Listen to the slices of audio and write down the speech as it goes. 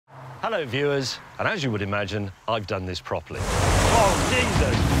Hello, viewers, and as you would imagine, I've done this properly. Oh,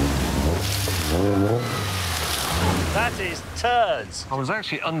 Jesus! That is turds. I was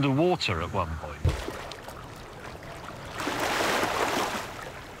actually underwater at one point.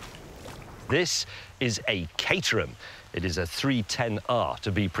 This is a Caterham. It is a 310R,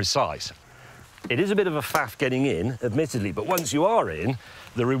 to be precise. It is a bit of a faff getting in, admittedly, but once you are in,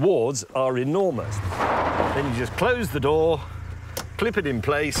 the rewards are enormous. Then you just close the door, clip it in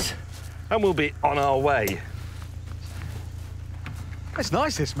place, and we'll be on our way. It's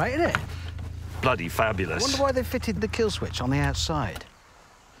nice, this, mate, isn't it? Bloody fabulous. I wonder why they fitted the kill switch on the outside.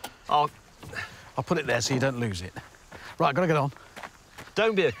 I'll put it there so you don't lose it. Right, gotta get on.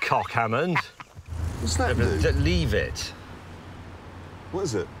 Don't be a cock, Hammond. What's that do? Leave it. What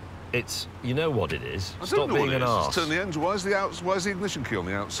is it? It's, you know what it is. I Stop don't know being what an it is. arse. Just turn the engine. Why is the ignition key on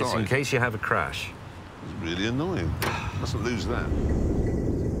the outside? It's in case you have a crash. It's really annoying. Mustn't lose that.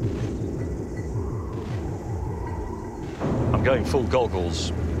 I'm going full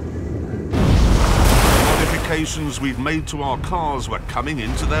goggles. Modifications we've made to our cars were coming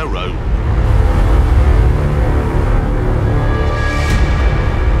into their own.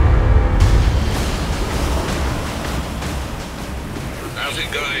 How's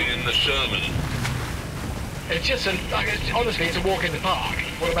it going in the Sherman? It's just, honestly, it's a walk in the park.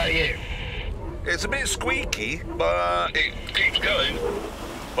 What about you? It's a bit squeaky, but it keeps going.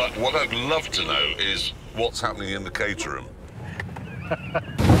 But what I'd love to know is what's happening in the Caterham.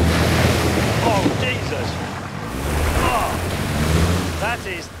 Oh, Jesus! Oh, that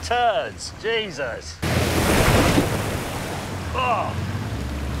is turds, Jesus! Oh,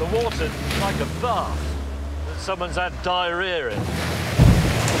 the water's like a bath that someone's had diarrhea in.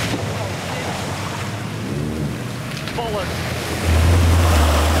 Bollocks!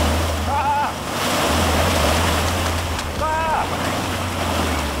 Ah! Ah!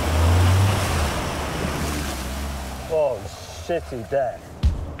 Oh, shitty death.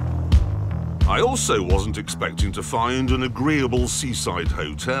 I also wasn't expecting to find an agreeable seaside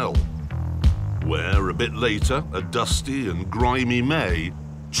hotel, where a bit later, a dusty and grimy May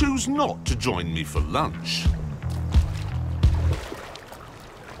chose not to join me for lunch.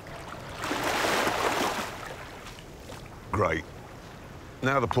 Great.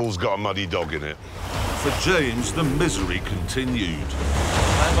 Now the pool's got a muddy dog in it. For James, the misery continued.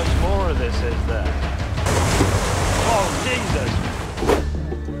 How much more of this is there? Oh, Jesus!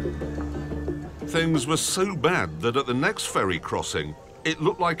 Things were so bad that at the next ferry crossing, it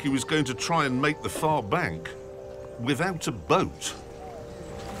looked like he was going to try and make the far bank without a boat.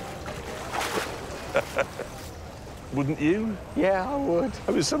 Wouldn't you? Yeah, I would.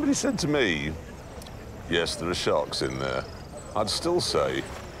 I mean, somebody said to me, yes, there are sharks in there. I'd still say,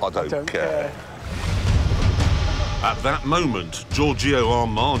 I don't care. At that moment, Giorgio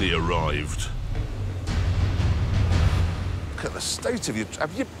Armani arrived. Look at the state of you.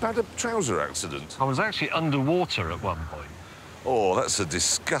 Have you had a trouser accident? I was actually underwater at one point. Oh, that's a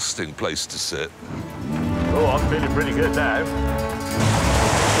disgusting place to sit. Oh, I'm feeling pretty good now.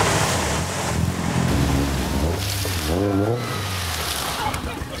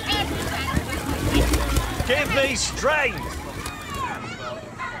 Give me strength!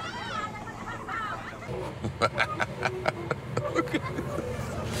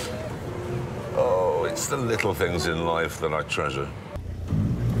 Oh, it's the little things in life that I treasure.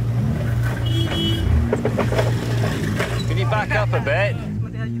 Can you back up a bit?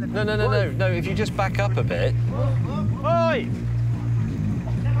 No, if you just back up a bit. Oi!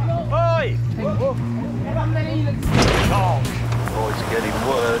 Oi! Oh, it's getting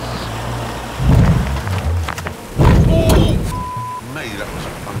worse. May, that was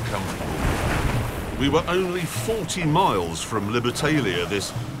uncomfortable. We were only 40 miles from Libertalia,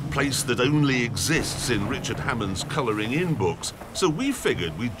 this place that only exists in Richard Hammond's colouring in books, so we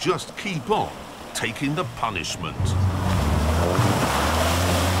figured we'd just keep on taking the punishment.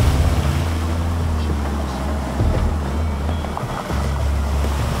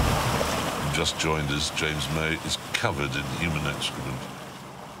 Just joined us, James May is covered in human excrement.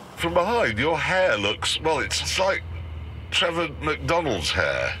 From behind, your hair looks, well, it's like Trevor McDonald's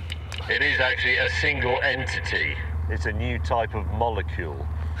hair. It is actually a single entity. It's a new type of molecule.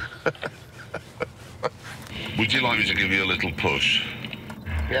 Would you like me to give you a little push?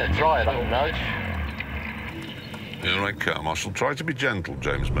 Yeah, try it, that'll nudge. Here I come. I shall try to be gentle,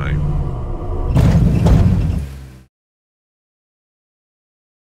 James May.